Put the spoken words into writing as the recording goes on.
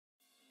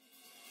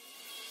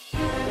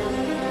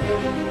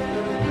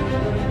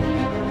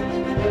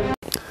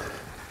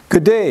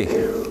Good day.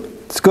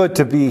 It's good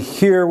to be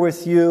here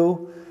with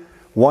you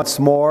once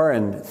more,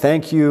 and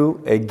thank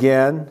you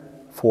again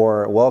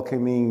for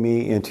welcoming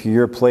me into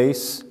your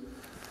place.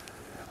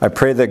 I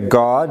pray that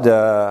God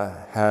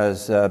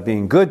has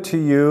been good to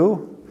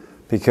you,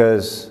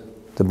 because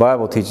the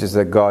Bible teaches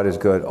that God is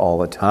good all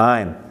the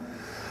time.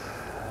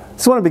 I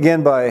just want to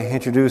begin by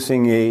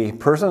introducing a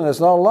person that's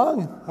not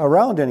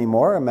around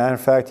anymore. As a matter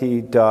of fact,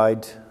 he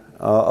died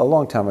a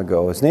long time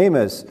ago. His name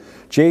is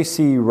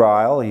J.C.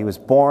 Ryle. He was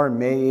born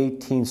May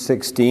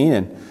 1816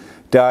 and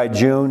died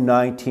June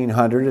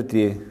 1900 at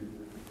the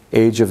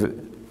age of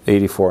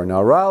 84.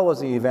 Now, Ryle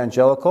was an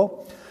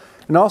evangelical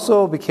and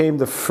also became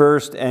the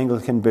first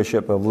Anglican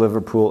bishop of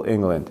Liverpool,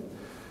 England.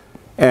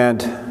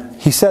 And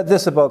he said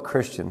this about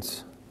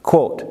Christians,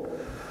 quote,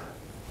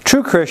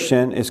 "True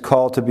Christian is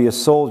called to be a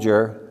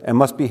soldier and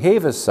must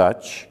behave as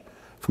such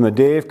from the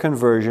day of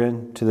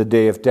conversion to the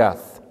day of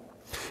death.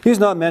 He is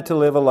not meant to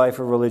live a life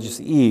of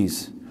religious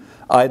ease,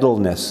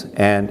 idleness,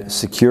 and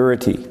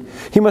security.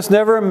 He must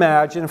never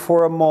imagine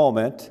for a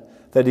moment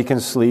that he can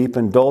sleep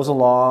and doze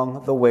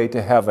along the way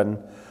to heaven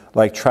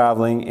like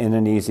traveling in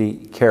an easy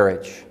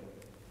carriage."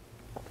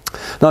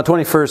 Now,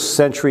 21st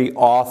century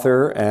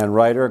author and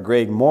writer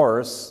Greg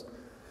Morris,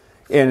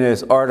 in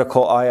his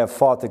article, "I Have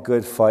Fought the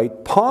Good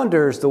Fight,"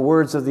 ponders the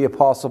words of the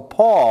Apostle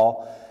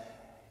Paul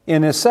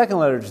in his second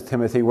letter to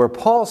Timothy, where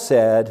Paul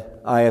said,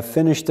 "I have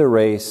finished the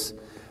race,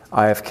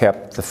 I have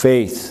kept the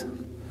faith."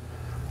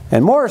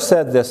 And Morris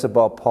said this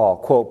about Paul,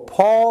 quote,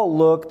 "Paul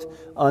looked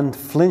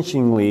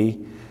unflinchingly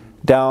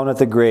down at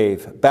the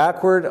grave,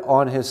 backward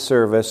on his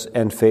service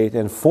and faith,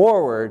 and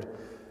forward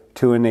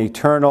to an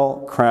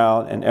eternal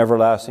crown and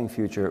everlasting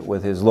future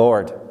with his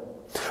Lord.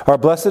 Our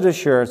blessed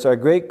assurance, our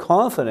great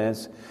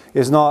confidence,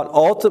 is not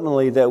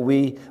ultimately that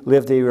we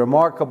lived a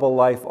remarkable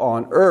life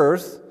on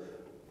earth,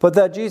 but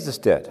that Jesus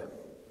did.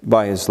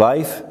 By his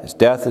life, his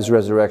death, his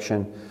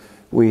resurrection,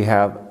 we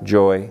have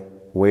joy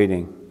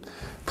waiting."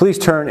 Please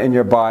turn in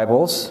your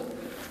Bibles,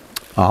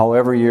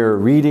 however you're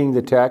reading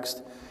the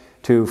text,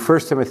 to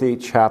 1 Timothy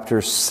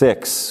chapter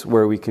 6,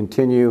 where we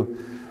continue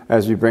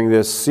as we bring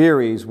this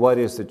series, What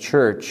is the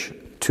Church,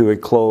 to a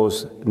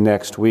close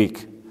next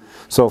week.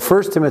 So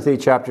 1 Timothy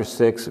chapter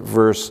 6,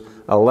 verse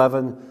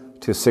 11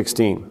 to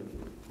 16.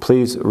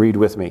 Please read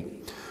with me.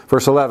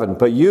 Verse 11,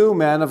 "But you,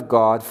 man of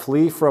God,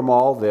 flee from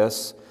all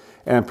this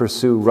and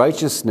pursue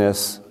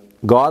righteousness,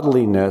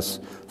 godliness,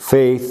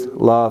 faith,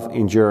 love,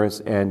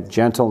 endurance, and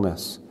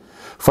gentleness.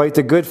 Fight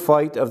the good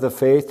fight of the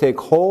faith. Take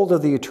hold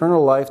of the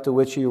eternal life to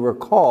which you were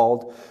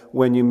called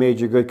when you made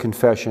your good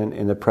confession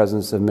in the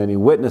presence of many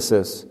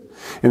witnesses.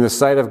 In the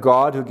sight of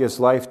God, who gives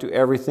life to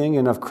everything,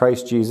 and of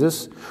Christ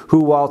Jesus, who,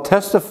 while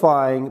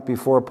testifying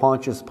before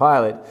Pontius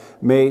Pilate,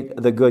 made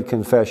the good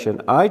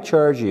confession. I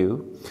charge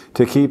you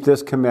to keep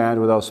this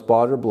command without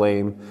spot or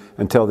blame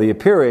until the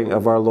appearing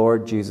of our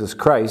Lord Jesus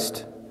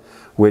Christ,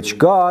 which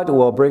God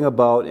will bring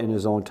about in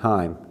his own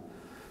time.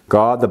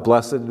 God, the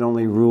blessed and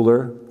only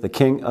ruler, the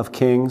King of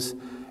kings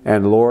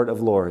and Lord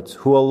of lords,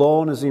 who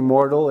alone is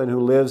immortal and who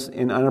lives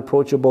in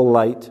unapproachable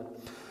light,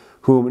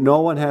 whom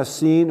no one has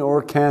seen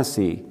or can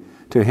see,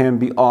 to him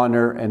be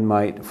honor and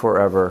might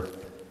forever.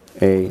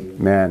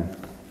 Amen."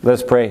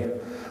 Let's pray.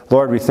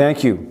 Lord, we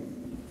thank you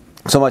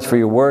so much for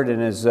your word,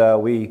 and as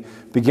we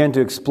begin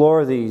to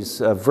explore these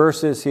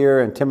verses here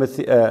in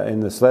Timothy, in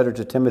this letter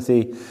to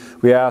Timothy,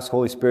 we ask,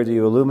 Holy Spirit, that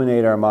you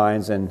illuminate our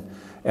minds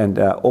and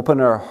open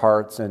our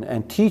hearts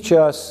and teach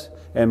us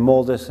and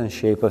mold us and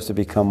shape us to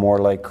become more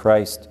like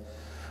Christ.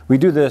 We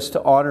do this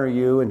to honor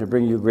you and to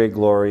bring you great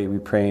glory. We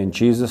pray in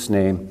Jesus'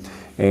 name.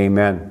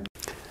 Amen.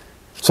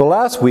 So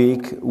last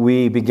week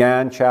we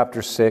began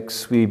chapter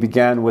 6. We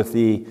began with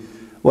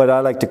what I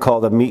like to call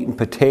the meat and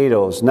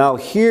potatoes. Now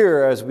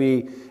here, as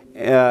we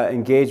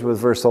engage with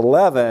verse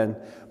 11,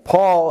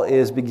 Paul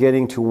is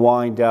beginning to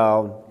wind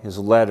down his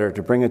letter,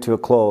 to bring it to a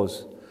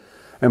close.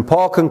 And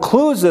Paul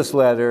concludes this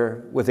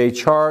letter with a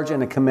charge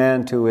and a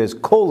command to his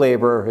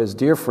co-laborer, his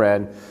dear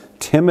friend,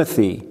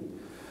 Timothy.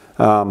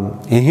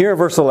 And here in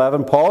verse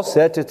 11, Paul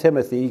said to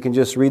Timothy, you can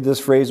just read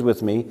this phrase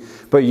with me,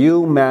 "But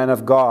you, man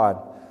of God."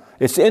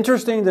 It's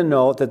interesting to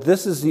note that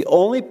this is the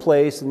only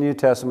place in the New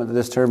Testament that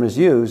this term is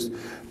used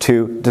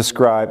to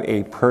describe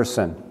a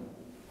person.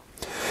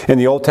 In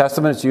the Old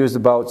Testament, it's used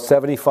about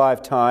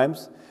 75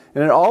 times,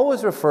 and it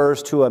always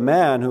refers to a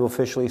man who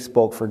officially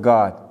spoke for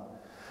God.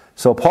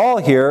 So Paul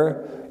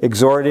here,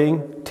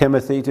 exhorting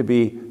Timothy to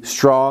be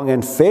strong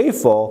and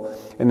faithful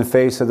in the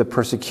face of the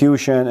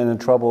persecution and the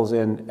troubles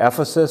in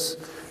Ephesus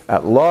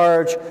at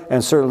large,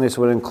 and certainly this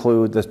would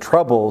include the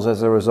troubles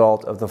as a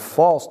result of the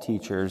false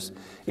teachers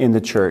in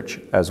the church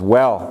as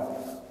well.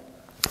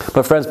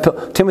 But friends,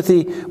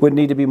 Timothy would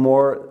need to be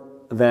more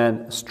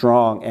than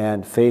strong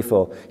and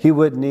faithful. He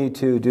would need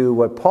to do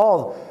what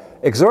Paul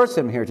exhorts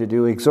him here to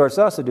do, exhorts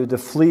us to do, to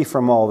flee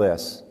from all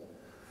this.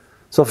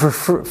 So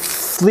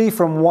flee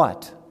from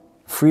what?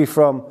 Free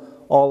from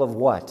all of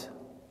what?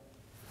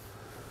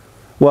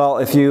 Well,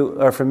 if you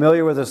are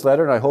familiar with this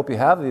letter, and I hope you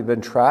have, if you've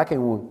been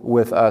tracking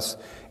with us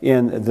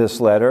in this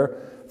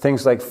letter,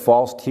 things like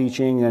false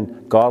teaching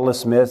and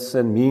godless myths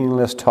and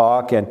meaningless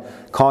talk and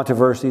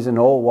controversies and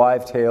old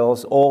wives'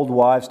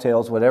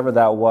 tales, whatever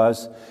that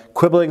was,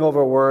 quibbling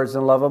over words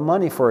and love of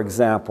money, for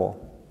example.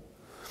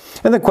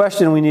 And the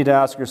question we need to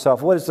ask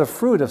ourselves, what is the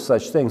fruit of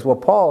such things? Well,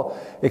 Paul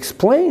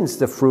explains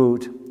the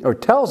fruit, or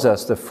tells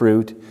us the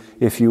fruit,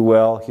 if you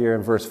will, here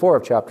in verse 4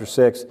 of chapter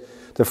 6.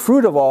 The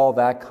fruit of all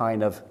that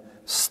kind of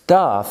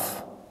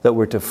stuff that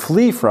we're to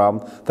flee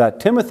from, that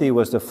Timothy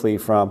was to flee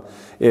from,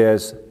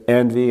 is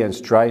envy and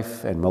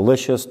strife and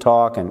malicious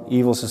talk and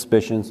evil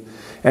suspicions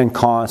and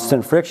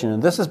constant friction.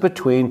 And this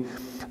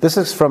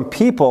is from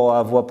people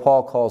of what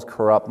Paul calls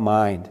corrupt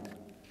mind.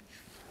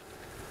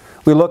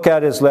 We look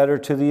at his letter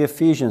to the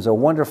Ephesians, a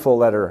wonderful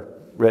letter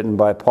written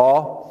by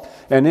Paul.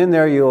 And in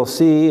there you'll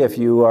see, if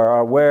you are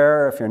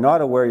aware, if you're not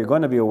aware, you're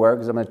going to be aware,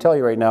 because I'm going to tell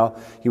you right now,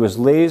 he was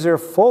laser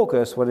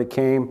focused when it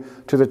came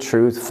to the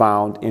truth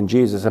found in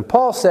Jesus. And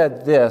Paul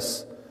said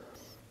this,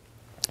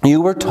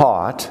 "You were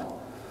taught,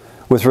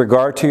 with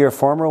regard to your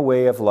former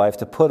way of life,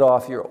 to put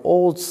off your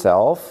old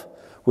self,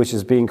 which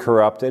is being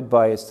corrupted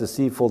by its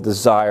deceitful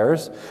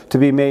desires, to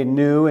be made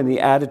new in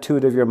the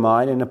attitude of your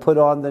mind, and to put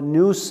on the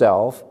new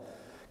self,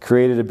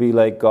 created to be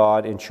like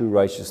God in true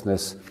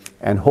righteousness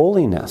and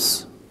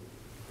holiness."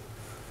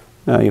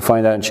 Now, you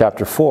find that in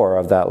chapter 4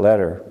 of that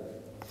letter.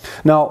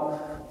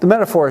 Now, the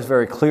metaphor is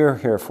very clear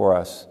here for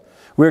us.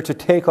 We're to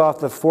take off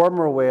the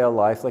former way of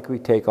life like we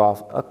take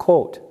off a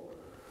coat.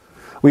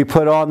 We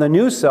put on the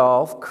new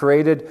self,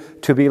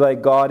 created to be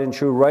like God in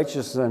true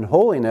righteousness and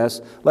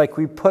holiness, like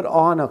we put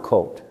on a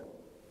coat.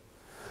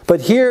 But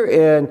here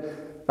in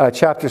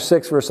chapter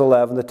 6, verse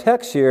 11, the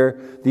text here,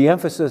 the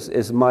emphasis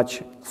is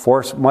much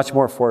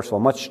more forceful,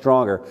 much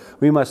stronger.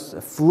 We must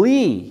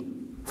flee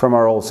from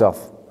our old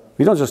self.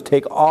 We don't just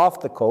take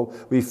off the coat,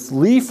 we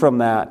flee from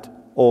that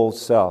old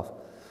self.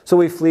 So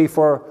we flee,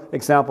 for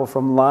example,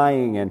 from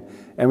lying and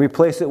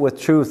replace it with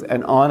truth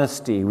and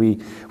honesty.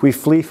 We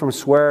flee from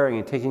swearing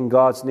and taking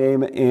God's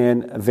name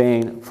in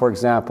vain. For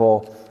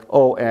example,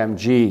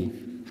 OMG.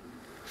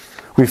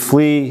 We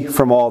flee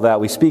from all that.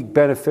 We speak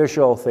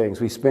beneficial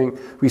things. We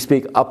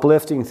speak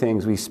uplifting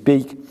things. We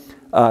speak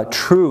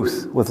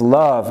truth with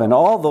love and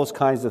all those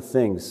kinds of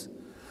things.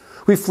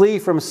 We flee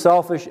from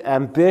selfish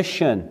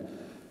ambition,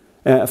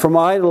 from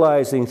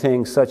idolizing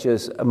things such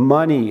as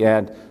money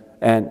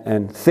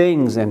and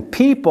things and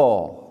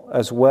people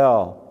as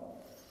well.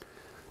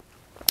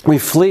 We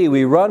flee,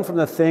 we run from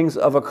the things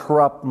of a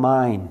corrupt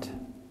mind.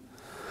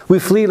 We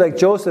flee like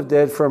Joseph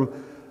did from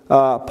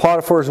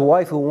Potiphar's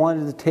wife who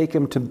wanted to take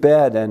him to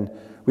bed, and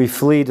we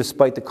flee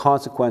despite the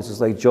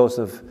consequences, like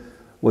Joseph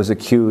was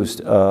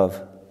accused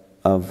of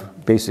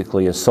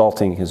basically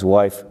assaulting his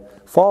wife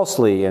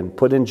falsely and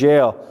put in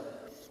jail.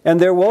 And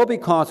there will be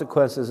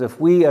consequences if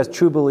we as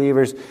true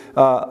believers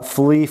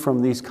flee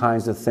from these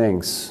kinds of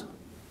things.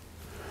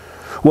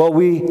 What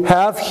we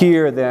have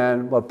here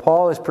then, what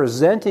Paul is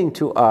presenting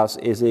to us,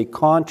 is a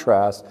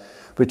contrast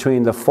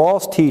between the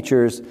false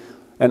teachers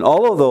and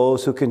all of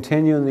those who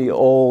continue in the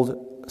old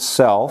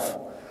self,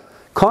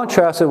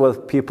 contrasted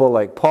with people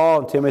like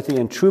Paul and Timothy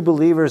and true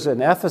believers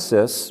in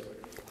Ephesus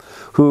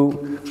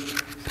who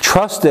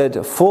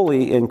trusted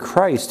fully in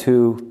Christ,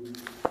 who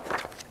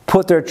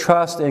put their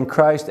trust in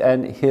Christ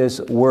and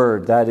His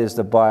Word, that is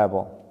the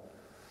Bible.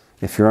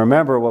 If you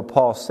remember what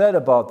Paul said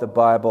about the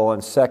Bible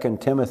in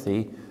 2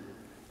 Timothy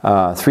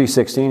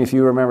 3:16, if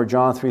you remember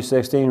John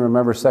 3:16,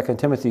 remember 2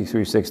 Timothy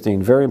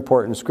 3:16, very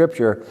important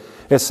scripture.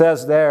 It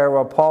says there,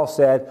 what Paul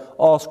said,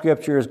 all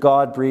scripture is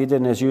God-breathed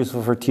and is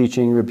useful for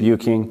teaching,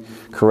 rebuking,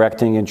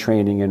 correcting, and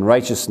training in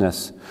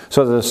righteousness,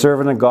 so that the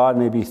servant of God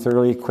may be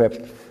thoroughly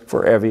equipped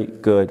for every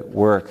good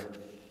work.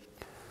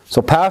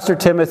 So Pastor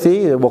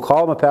Timothy, we'll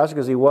call him a pastor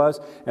because he was,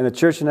 and the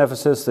church in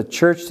Ephesus, the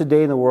church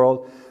today in the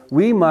world,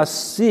 we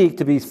must seek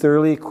to be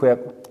thoroughly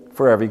equipped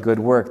for every good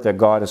work that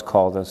God has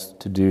called us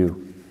to do.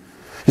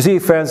 You see,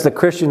 friends, the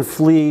Christian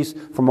flees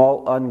from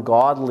all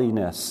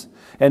ungodliness.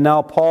 And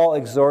now Paul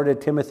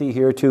exhorted Timothy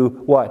here to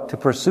what? To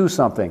pursue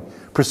something.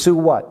 Pursue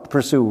what?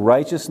 Pursue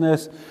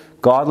righteousness,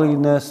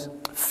 godliness,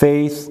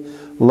 faith,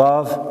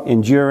 love,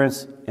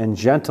 endurance, and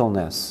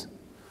gentleness.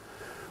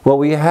 What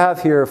we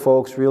have here,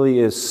 folks, really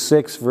is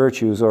 6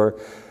 virtues, or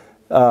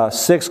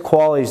 6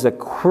 qualities that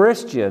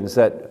Christians,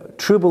 that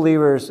true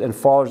believers and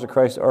followers of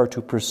Christ are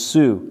to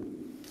pursue.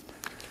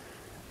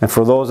 And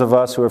for those of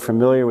us who are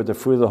familiar with the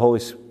fruit of the Holy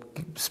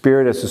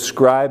Spirit as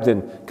described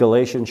in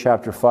Galatians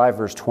chapter 5,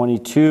 verse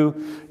 22,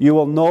 you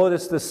will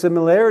notice the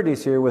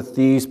similarities here with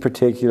these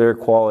particular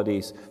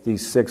qualities,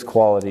 these 6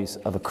 qualities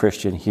of a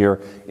Christian here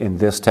in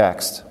this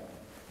text.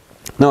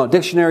 Now,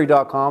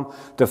 dictionary.com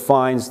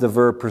defines the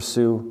verb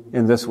pursue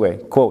in this way,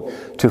 quote,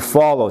 to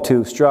follow,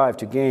 to strive,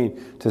 to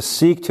gain, to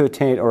seek to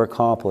attain or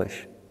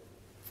accomplish.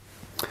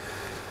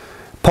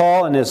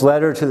 Paul, in his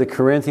letter to the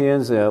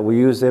Corinthians, we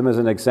use him as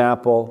an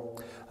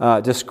example,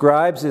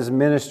 describes his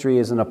ministry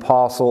as an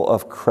apostle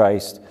of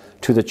Christ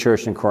to the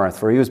church in Corinth,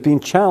 for he was being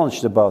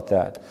challenged about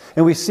that.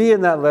 And we see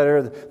in that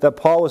letter that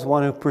Paul was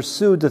one who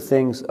pursued the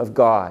things of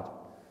God.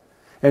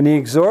 And he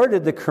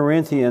exhorted the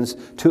Corinthians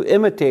to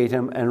imitate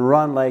him and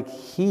run like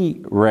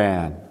he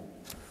ran.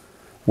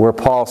 Where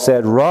Paul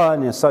said,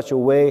 run in such a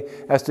way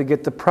as to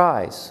get the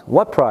prize.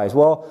 What prize?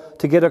 Well,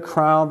 to get a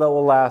crown that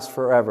will last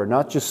forever,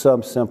 not just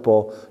some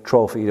simple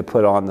trophy to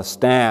put on the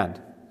stand.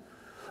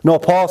 No,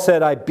 Paul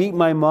said, I beat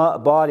my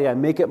body, I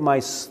make it my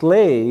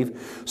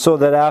slave, so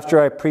that after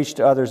I preach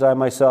to others, I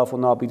myself will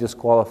not be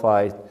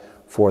disqualified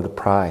for the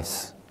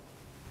prize.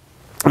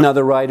 Now,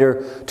 the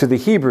writer to the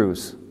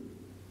Hebrews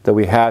that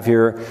we have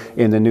here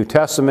in the New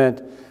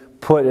Testament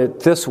put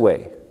it this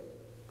way.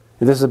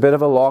 And this is a bit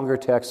of a longer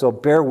text, so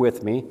bear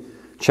with me.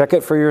 Check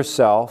it for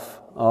yourself.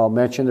 I'll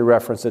mention the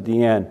reference at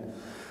the end.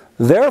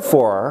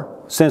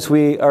 Therefore, since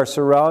we are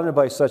surrounded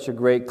by such a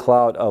great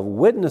cloud of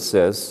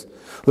witnesses,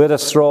 let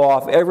us throw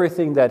off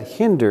everything that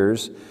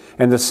hinders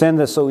and the sin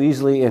that so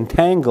easily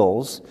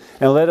entangles,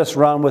 and let us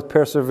run with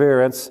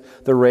perseverance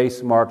the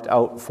race marked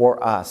out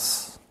for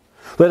us.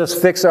 Let us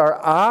fix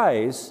our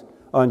eyes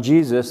on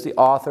Jesus, the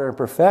author and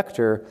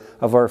perfecter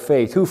of our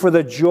faith, who for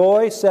the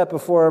joy set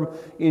before him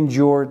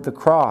endured the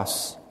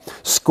cross,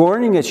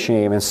 scorning its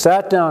shame, and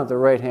sat down at the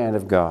right hand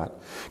of God.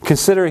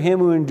 Consider him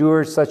who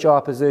endured such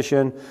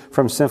opposition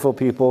from sinful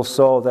people,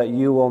 so that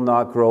you will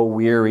not grow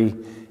weary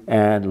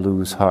and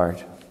lose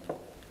heart.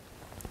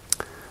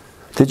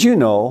 Did you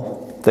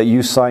know that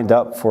you signed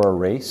up for a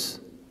race?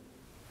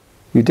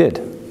 You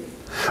did.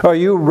 Are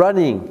you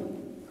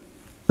running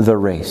the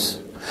race?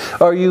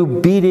 Are you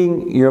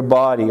beating your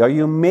body? Are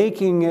you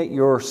making it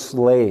your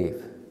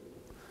slave?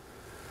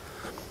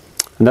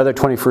 Another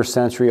 21st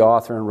century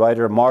author and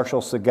writer,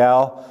 Marshall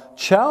Segal,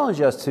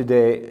 challenges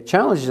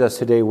us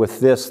today with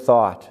this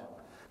thought.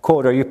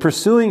 Quote, are you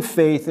pursuing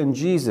faith in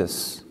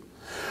Jesus?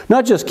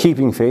 Not just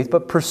keeping faith,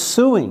 but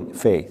pursuing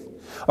faith.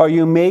 Are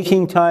you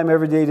making time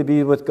every day to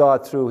be with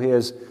God through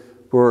His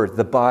Word,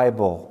 the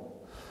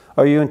Bible?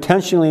 Are you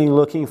intentionally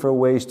looking for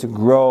ways to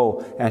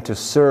grow and to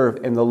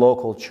serve in the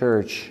local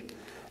church?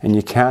 And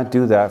you can't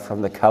do that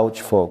from the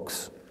couch,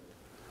 folks.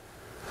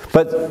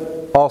 But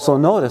also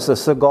notice that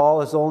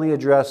Segal has only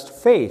addressed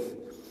faith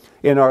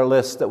in our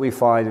list that we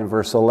find in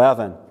verse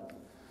 11.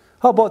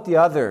 How about the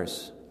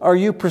others? Are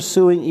you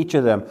pursuing each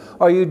of them?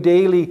 Are you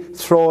daily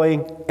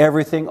throwing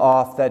everything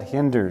off that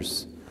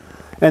hinders?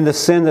 And the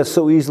sin that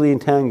so easily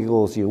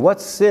entangles you. What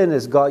sin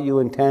has got you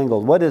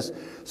entangled? What is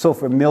so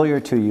familiar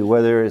to you?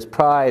 Whether it's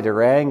pride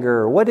or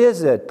anger. What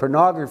is it?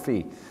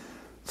 Pornography.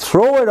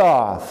 Throw it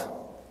off.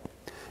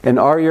 And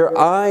are your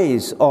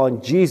eyes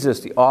on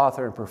Jesus, the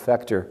author and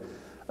perfecter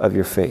of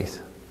your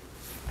faith?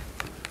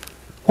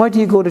 Why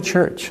do you go to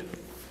church?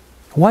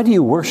 Why do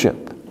you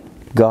worship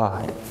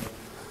God?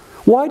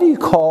 Why do you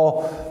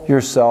call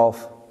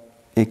yourself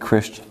a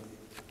Christian?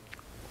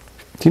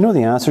 Do you know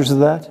the answers to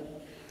that?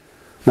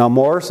 Now,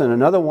 Morris, in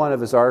another one of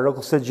his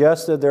articles,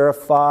 suggested there are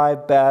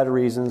 5 bad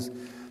reasons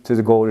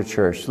to go to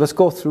church. Let's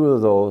go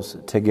through those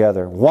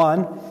together.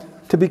 1,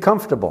 to be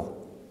comfortable.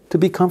 To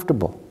be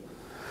comfortable.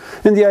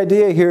 And the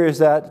idea here is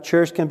that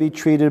church can be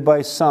treated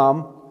by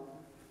some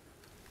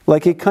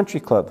like a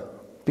country club,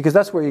 because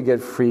that's where you get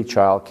free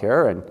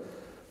childcare and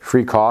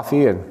free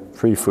coffee and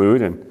free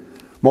food and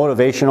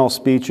motivational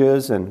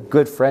speeches and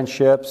good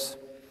friendships.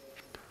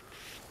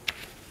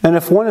 And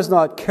if one is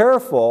not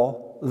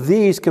careful,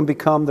 these can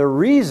become the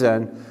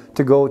reason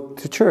to go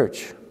to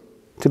church,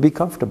 to be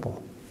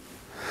comfortable.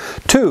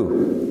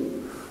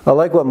 2, I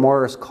like what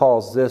Morris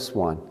calls this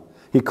one.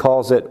 He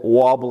calls it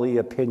wobbly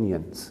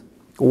opinions.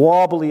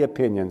 Wobbly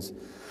opinions.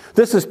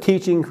 This is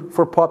teaching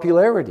for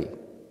popularity.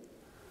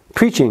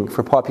 Preaching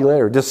for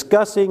popularity.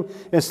 Discussing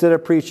instead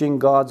of preaching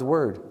God's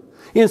Word.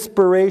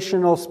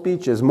 Inspirational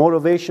speeches,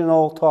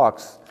 motivational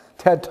talks,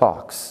 TED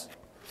Talks.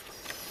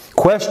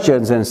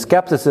 Questions and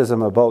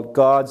skepticism about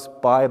God's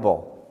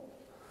Bible.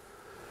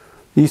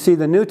 You see,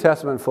 the New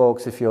Testament,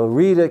 folks, if you'll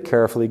read it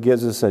carefully,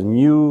 gives us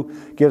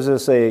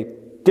a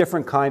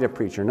different kind of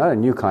preacher. Not a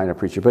new kind of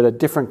preacher, but a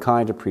different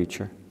kind of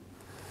preacher.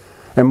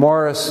 And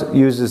Morris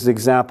uses the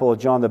example of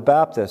John the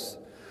Baptist,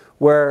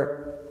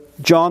 where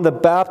John the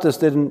Baptist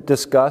didn't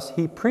discuss,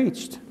 he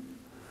preached.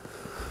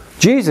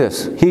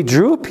 Jesus, he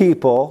drew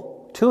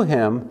people to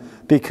him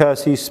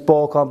because he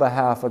spoke on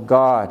behalf of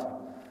God,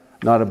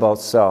 not about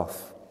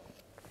self.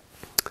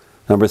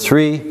 Number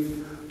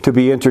 3, to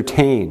be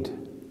entertained.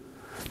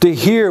 To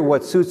hear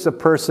what suits a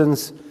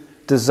person's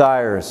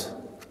desires.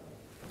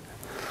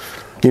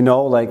 You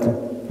know, like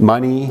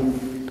money,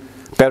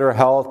 better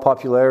health,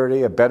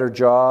 popularity, a better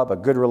job, a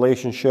good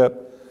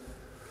relationship,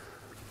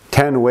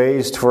 10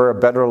 ways for a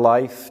better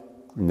life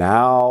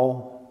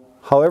now,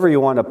 however you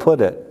want to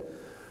put it.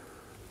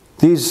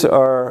 These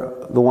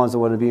are the ones that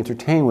want to be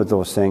entertained with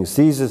those things.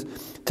 These is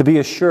to be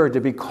assured,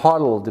 to be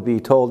coddled, to be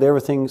told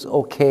everything's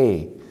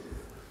okay.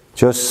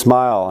 Just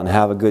smile and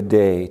have a good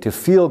day, to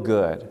feel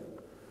good.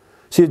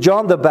 See,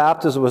 John the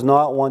Baptist was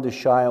not one to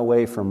shy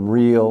away from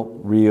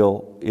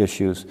real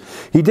issues.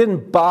 He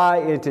didn't buy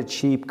into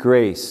cheap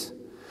grace.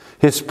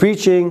 His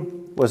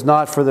preaching was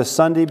not for the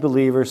Sunday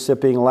believer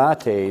sipping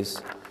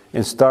lattes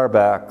in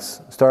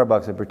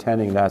Starbucks and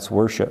pretending that's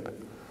worship.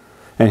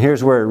 And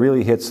here's where it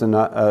really hits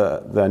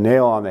the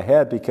nail on the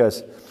head,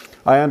 because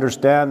I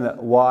understand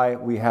why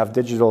we have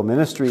digital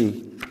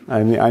ministry.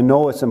 I mean, I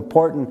know it's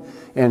important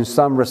in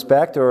some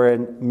respect or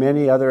in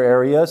many other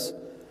areas.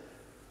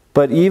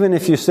 But even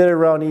if you sit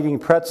around eating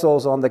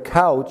pretzels on the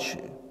couch,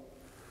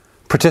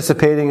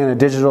 participating in a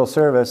digital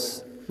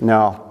service,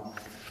 no,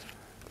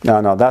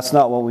 that's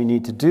not what we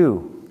need to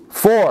do.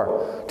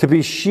 4, to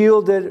be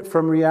shielded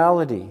from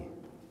reality.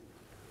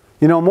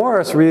 You know,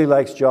 Morris really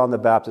likes John the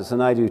Baptist,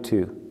 and I do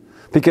too.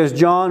 Because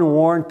John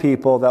warned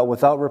people that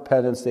without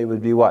repentance they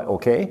would be what?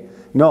 Okay?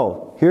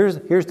 No.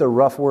 Here's the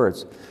rough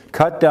words.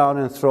 Cut down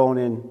and thrown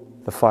in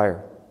the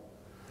fire.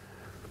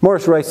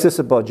 Morris writes this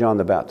about John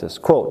the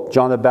Baptist. Quote,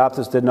 John the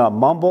Baptist did not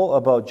mumble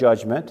about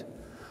judgment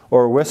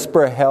or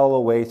whisper hell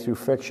away through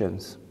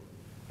frictions.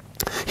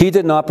 He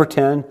did not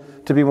pretend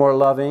to be more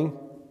loving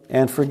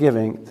and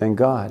forgiving than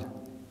God.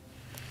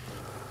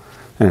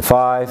 And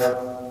 5,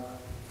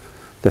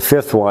 the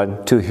 5th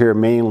one, to hear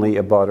mainly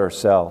about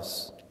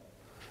ourselves.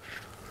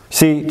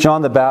 See,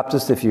 John the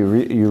Baptist, if you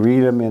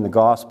read him in the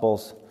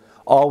Gospels,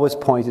 always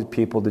pointed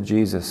people to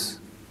Jesus.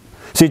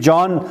 See,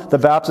 John the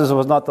Baptist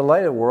was not the light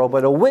of the world,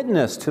 but a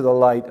witness to the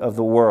light of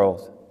the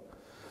world.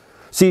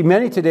 See,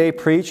 many today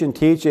preach and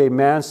teach a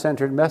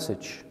man-centered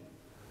message.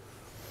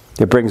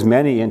 It brings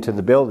many into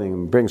the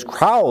building, it brings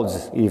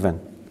crowds even.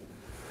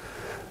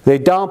 They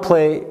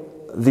downplay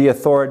the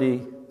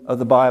authority of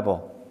the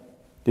Bible,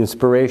 the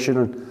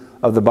inspiration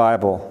of the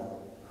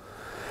Bible.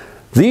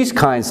 These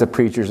kinds of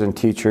preachers and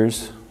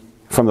teachers,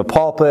 from the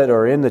pulpit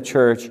or in the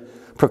church,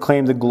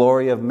 proclaim the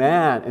glory of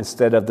man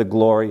instead of the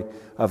glory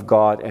of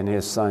God and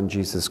His Son,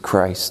 Jesus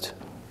Christ.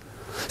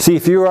 See,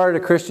 if you are a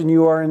Christian,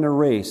 you are in a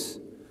race.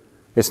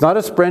 It's not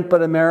a sprint,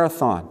 but a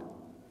marathon.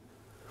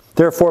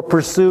 Therefore,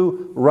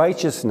 pursue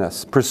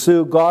righteousness,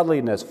 pursue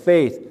godliness,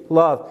 faith,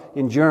 love,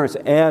 endurance,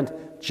 and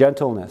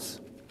gentleness.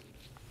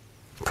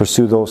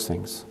 Pursue those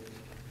things.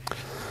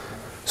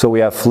 So we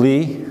have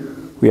flee,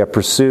 we have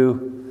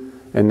pursue,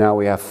 and now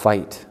we have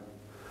fight.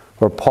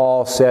 Where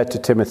Paul said to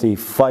Timothy,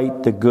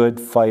 fight the good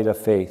fight of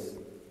faith.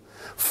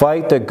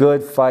 Fight the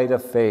good fight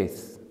of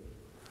faith.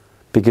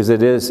 Because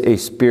it is a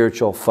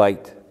spiritual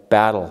fight,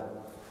 battle.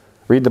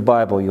 Read the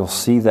Bible, you'll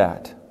see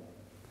that.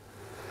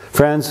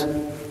 Friends,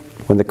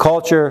 when the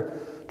culture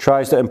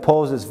tries to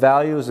impose its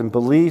values and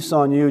beliefs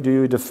on you, do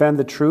you defend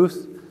the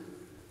truth?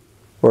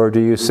 Or do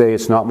you say,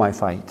 it's not my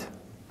fight?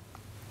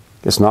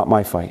 It's not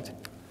my fight.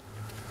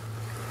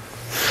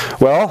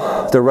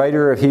 Well, the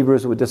writer of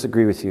Hebrews would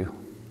disagree with you.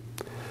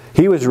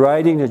 He was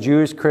writing to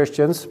Jewish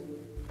Christians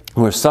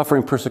who were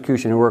suffering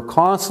persecution, who were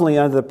constantly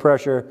under the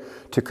pressure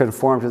to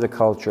conform to the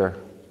culture.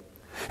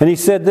 And he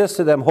said this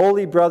to them,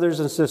 holy brothers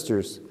and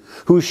sisters,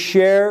 who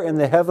share in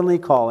the heavenly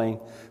calling,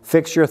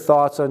 fix your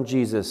thoughts on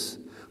Jesus,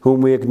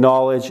 whom we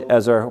acknowledge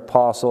as our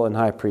apostle and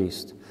high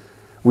priest.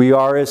 We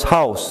are His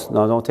house.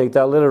 Now, don't take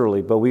that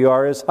literally, but we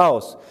are His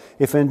house,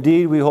 if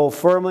indeed we hold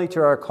firmly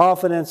to our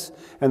confidence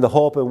and the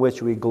hope in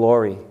which we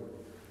glory.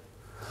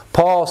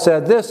 Paul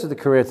said this to the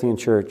Corinthian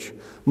church,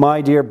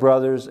 my dear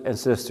brothers and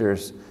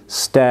sisters,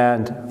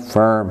 stand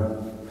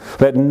firm.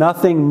 Let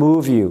nothing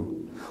move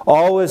you.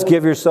 Always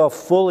give yourself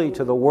fully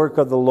to the work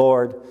of the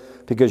Lord,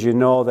 because you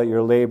know that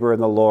your labor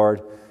in the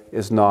Lord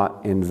is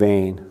not in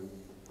vain.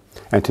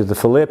 And to the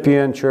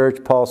Philippian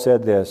church, Paul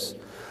said this,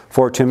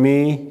 for to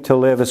me to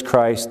live is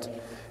Christ,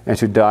 and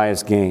to die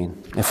is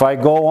gain. If I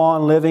go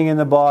on living in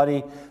the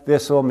body,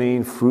 this will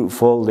mean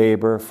fruitful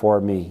labor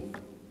for me.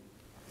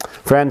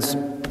 Friends,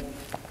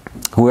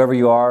 whoever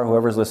you are,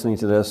 whoever's listening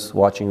to this,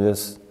 watching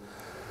this,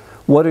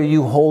 what are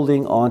you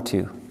holding on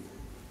to?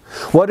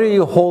 What are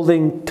you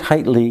holding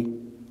tightly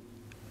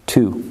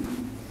to?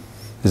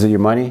 Is it your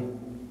money?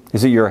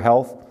 Is it your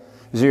health?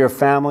 Is it your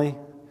family?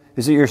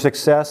 Is it your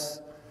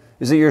success?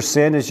 Is it your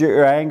sin? Is it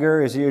your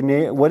anger? Is it your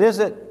name? What is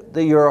it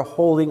that you're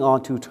holding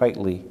on to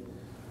tightly?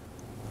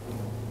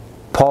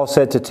 Paul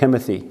said to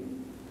Timothy,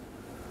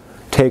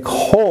 take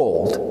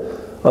hold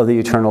of the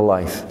eternal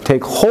life.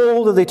 Take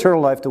hold of the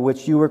eternal life to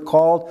which you were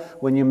called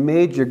when you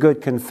made your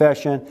good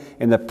confession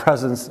in the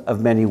presence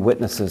of many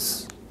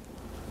witnesses.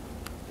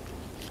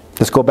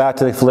 Let's go back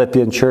to the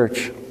Philippian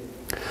church.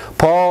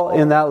 Paul,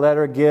 in that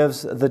letter,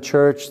 gives the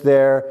church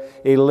there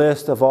a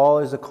list of all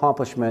his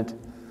accomplishments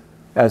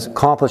as a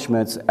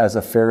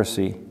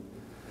Pharisee.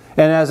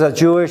 And as a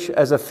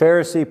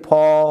Pharisee,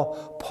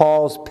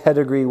 Paul's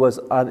pedigree was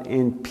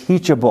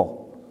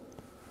unimpeachable.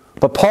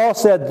 But Paul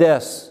said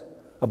this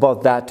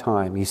about that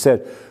time. He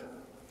said,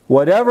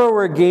 whatever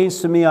were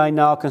gains to me, I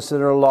now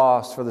consider a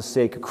loss for the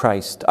sake of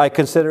Christ. I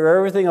consider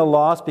everything a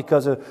loss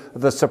because of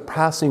the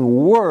surpassing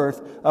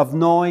worth of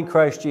knowing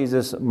Christ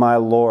Jesus, my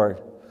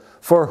Lord,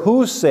 for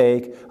whose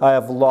sake I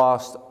have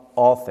lost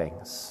all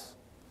things.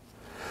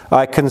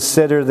 I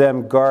consider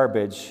them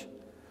garbage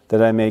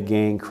that I may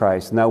gain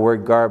Christ. And that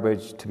word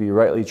garbage, to be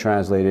rightly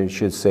translated,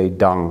 should say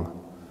dung.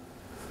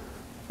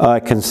 I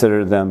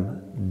consider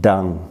them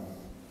dung.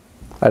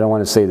 I don't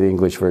want to say the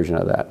English version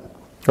of that.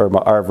 or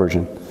our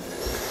version.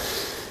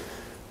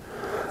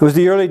 It was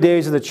the early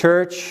days of the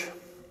church,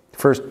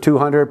 first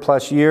 200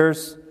 plus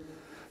years.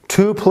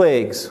 2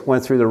 plagues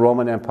went through the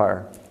Roman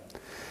Empire.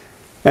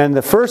 And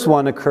the first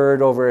one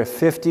occurred over a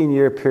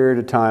 15-year period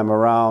of time,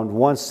 around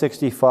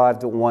 165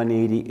 to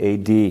 180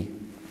 AD.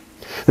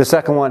 The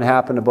second one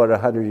happened about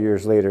 100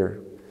 years later.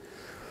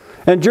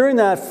 And during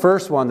that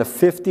first one, the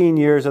 15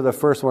 years of the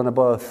first one,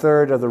 about a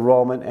third of the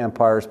Roman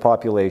Empire's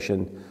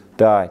population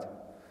died.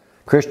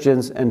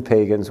 Christians and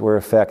pagans were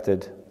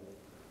affected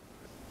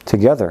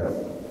together.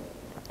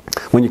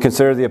 When you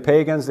consider the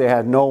pagans, they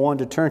had no one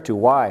to turn to.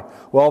 Why?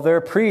 Well, their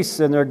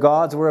priests and their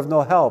gods were of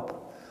no help.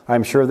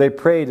 I'm sure they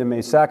prayed and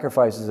made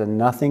sacrifices and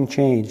nothing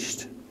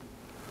changed.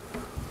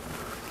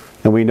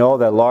 And we know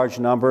that large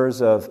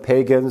numbers of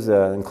pagans,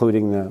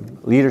 including the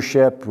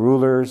leadership,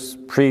 rulers,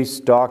 priests,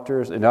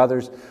 doctors, and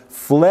others,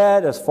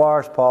 fled as far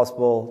as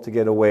possible to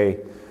get away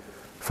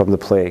from the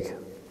plague.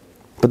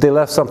 But they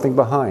left something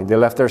behind. They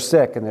left their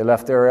sick and they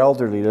left their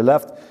elderly. They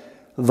left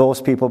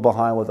those people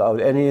behind without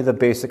any of the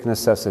basic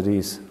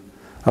necessities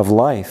of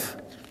life.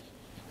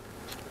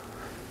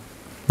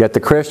 Yet the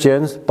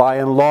Christians, by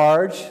and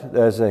large,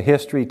 as a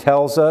history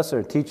tells us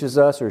or teaches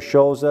us or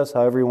shows us,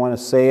 however you want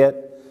to say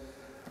it,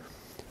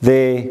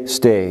 they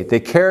stayed. They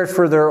cared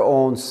for their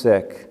own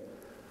sick.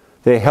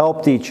 They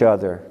helped each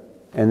other.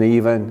 And they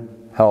even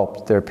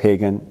helped their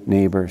pagan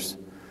neighbors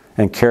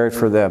and cared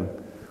for them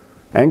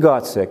and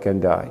got sick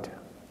and died.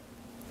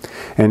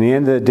 And at the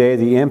end of the day,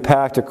 the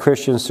impact of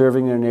Christians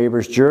serving their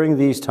neighbors during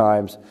these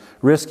times,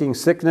 risking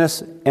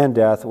sickness and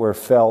death, were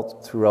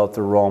felt throughout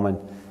the Roman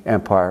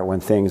Empire when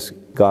things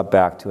got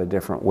back to a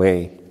different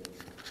way.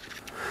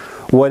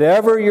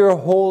 Whatever you're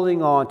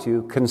holding on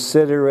to,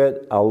 consider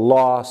it a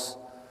loss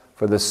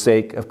for the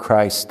sake of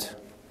Christ.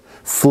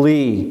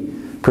 Flee,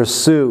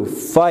 pursue,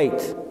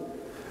 fight.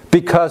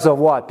 Because of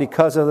what?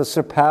 Because of the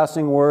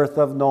surpassing worth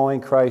of knowing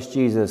Christ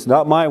Jesus.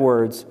 Not my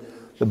words,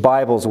 the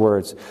Bible's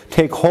words.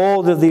 Take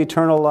hold of the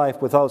eternal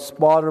life without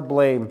spot or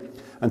blame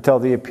until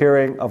the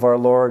appearing of our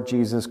Lord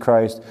Jesus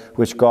Christ,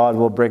 which God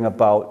will bring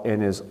about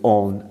in His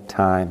own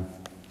time.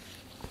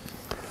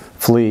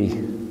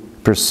 Flee,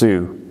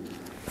 pursue,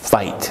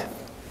 fight.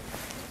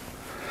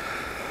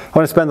 I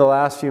want to spend the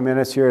last few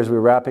minutes here as we're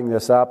wrapping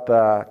this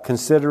up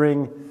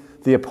considering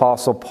the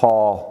Apostle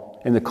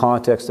Paul in the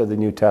context of the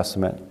New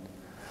Testament.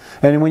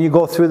 And when you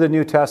go through the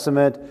New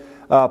Testament,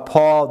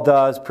 Paul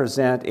does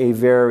present a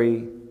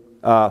very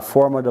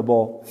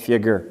formidable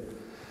figure.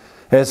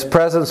 His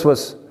presence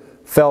was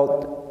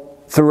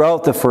felt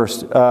throughout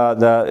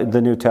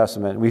the New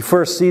Testament. We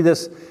first see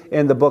this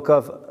in the book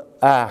of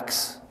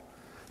Acts.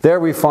 There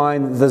we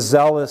find the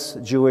zealous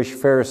Jewish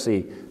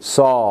Pharisee,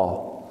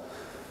 Saul,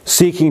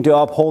 seeking to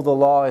uphold the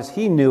law as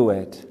he knew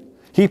it.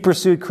 He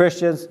pursued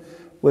Christians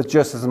with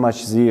just as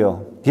much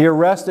zeal. He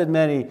arrested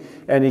many,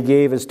 and he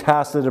gave his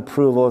tacit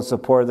approval and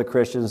support of the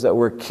Christians that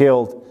were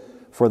killed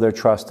for their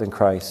trust in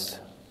Christ.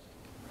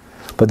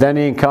 But then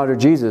he encountered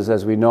Jesus,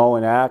 as we know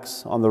in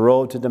Acts, on the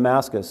road to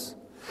Damascus.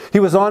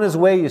 He was on his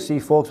way, you see,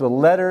 folks, with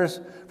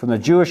letters from the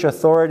Jewish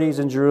authorities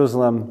in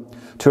Jerusalem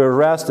to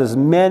arrest as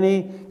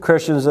many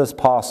Christians as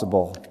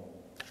possible.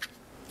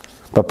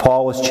 But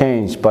Paul was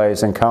changed by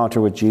his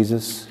encounter with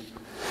Jesus.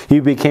 He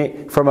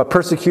became from a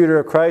persecutor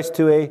of Christ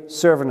to a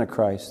servant of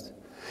Christ.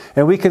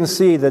 And we can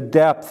see the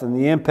depth and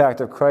the impact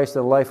of Christ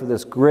in the life of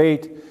this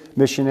great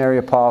missionary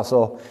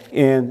apostle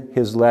in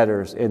his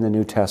letters in the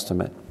New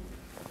Testament.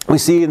 We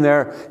see in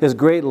there his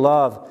great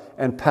love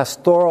and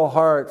pastoral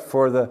heart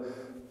for the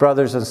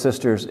brothers and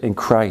sisters in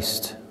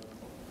Christ.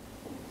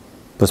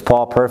 Was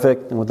Paul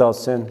perfect and without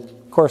sin?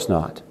 Of course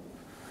not.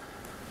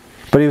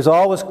 But he was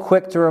always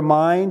quick to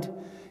remind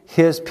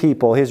his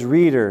people, his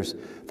readers,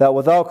 that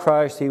without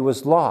Christ he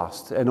was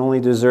lost and only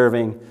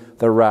deserving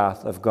the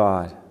wrath of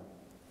God.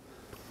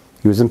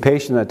 He was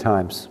impatient at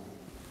times.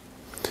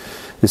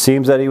 It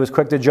seems that he was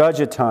quick to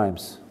judge at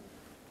times.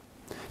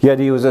 Yet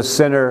he was a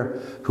sinner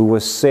who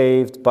was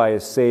saved by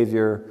his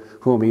Savior,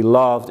 whom he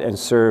loved and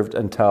served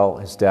until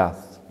his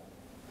death.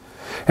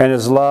 And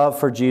his love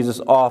for Jesus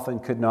often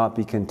could not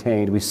be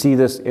contained. We see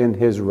this in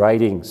his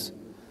writings.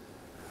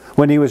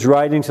 When he was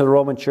writing to the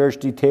Roman church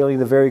detailing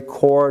the very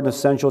core and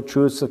essential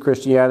truths of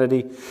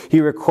Christianity,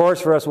 he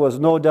records for us was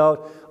no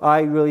doubt,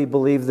 I really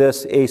believe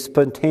this, a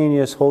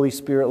spontaneous Holy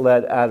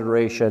Spirit-led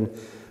adoration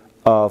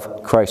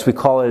of Christ. We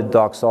call it a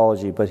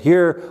doxology, but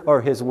here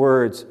are his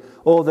words.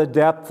 Oh, the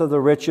depth of the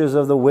riches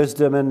of the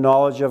wisdom and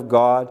knowledge of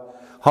God,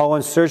 how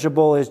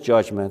unsearchable his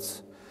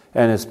judgments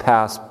and his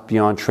paths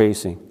beyond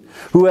tracing.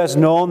 Who has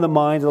known the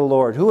mind of the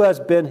Lord? Who has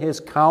been his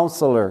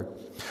counselor?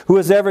 Who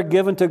has ever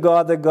given to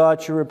God that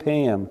God should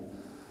repay him?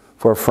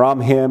 For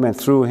from him and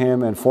through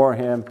him and for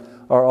him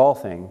are all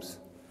things.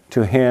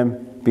 To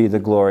him be the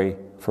glory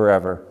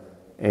forever.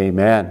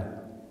 Amen.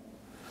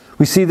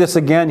 We see this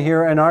again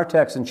here in our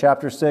text in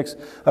chapter 6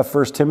 of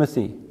 1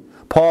 Timothy.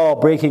 Paul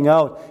breaking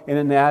out in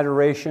an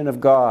adoration of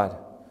God.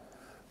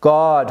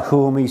 God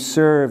whom he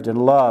served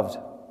and loved.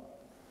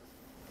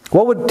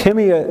 What would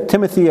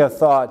Timothy have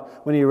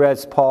thought when he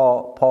read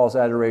Paul's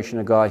adoration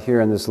of God here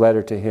in this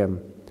letter to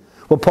him?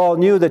 Well, Paul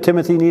knew that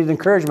Timothy needed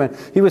encouragement.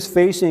 He was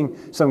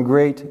facing some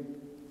great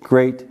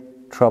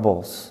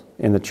troubles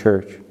in the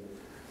church.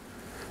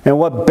 And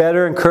what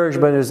better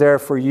encouragement is there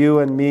for you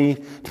and me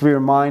to be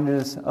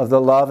reminded of the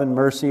love and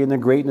mercy and the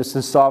greatness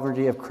and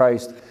sovereignty of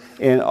Christ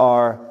in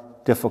our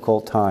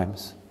difficult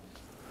times?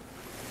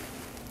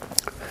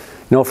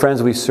 No,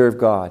 friends, we serve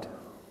God,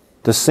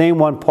 the same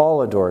one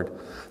Paul adored,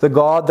 the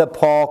God that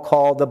Paul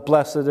called the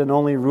blessed and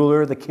only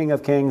ruler, the King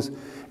of kings,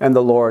 and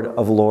the Lord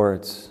of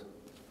lords.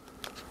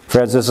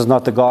 Friends, this is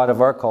not the God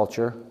of our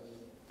culture.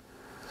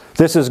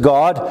 This is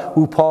God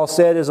who Paul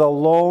said is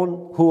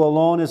alone, who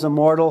alone is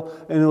immortal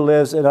and who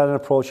lives in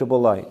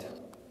unapproachable light.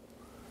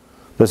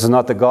 This is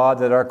not the God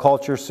that our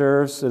culture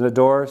serves and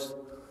adores.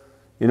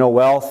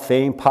 Wealth,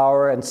 fame,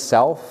 power, and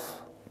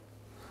self.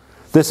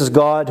 This is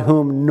God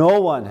whom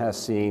no one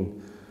has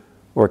seen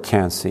or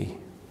can see.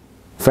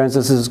 Friends,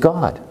 this is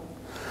God.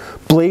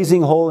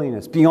 Blazing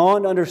holiness,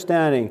 beyond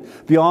understanding,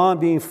 beyond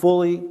being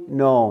fully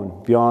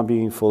known, beyond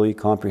being fully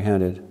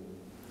comprehended.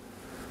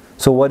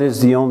 So what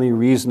is the only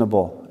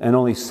reasonable and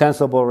only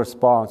sensible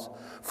response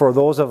for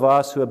those of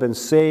us who have been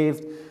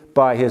saved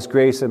by His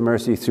grace and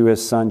mercy through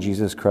His Son,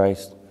 Jesus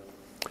Christ?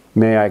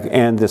 May I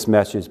end this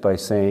message by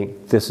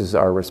saying this is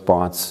our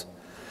response.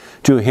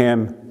 To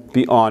Him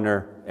be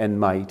honor and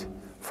might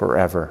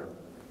forever.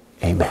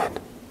 Amen.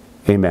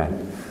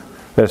 Amen.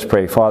 Let us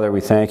pray. Father,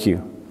 we thank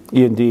You.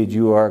 Indeed,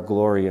 You are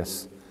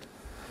glorious.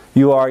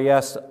 You are,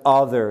 yes,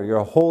 other.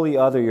 You're wholly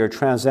other. You're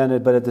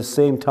transcendent. But at the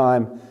same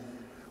time,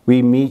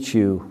 we meet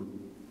You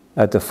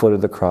at the foot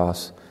of the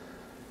cross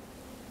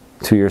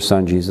to Your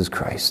Son, Jesus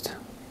Christ.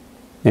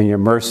 And Your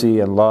mercy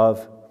and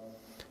love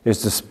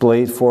is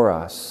displayed for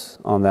us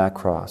on that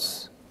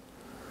cross.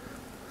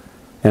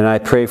 And I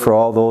pray for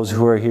all those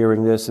who are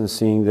hearing this and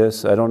seeing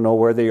this. I don't know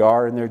where they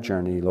are in their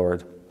journey,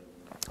 Lord.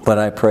 But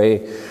I pray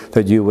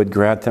that You would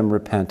grant them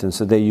repentance,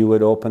 that You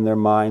would open their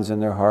minds and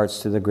their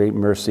hearts to the great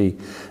mercy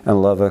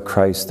and love of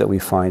Christ that we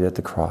find at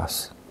the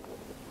cross.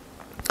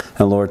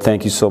 And Lord,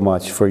 thank You so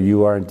much, for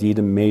You are indeed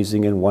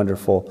amazing and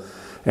wonderful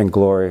and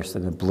glorious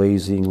and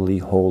blazingly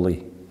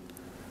holy.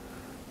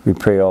 We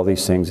pray all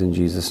these things in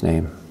Jesus'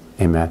 name.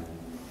 Amen.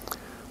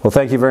 Well,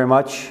 thank you very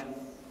much.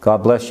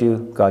 God bless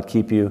you. God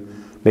keep you.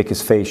 Make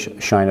His face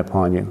shine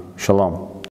upon you. Shalom.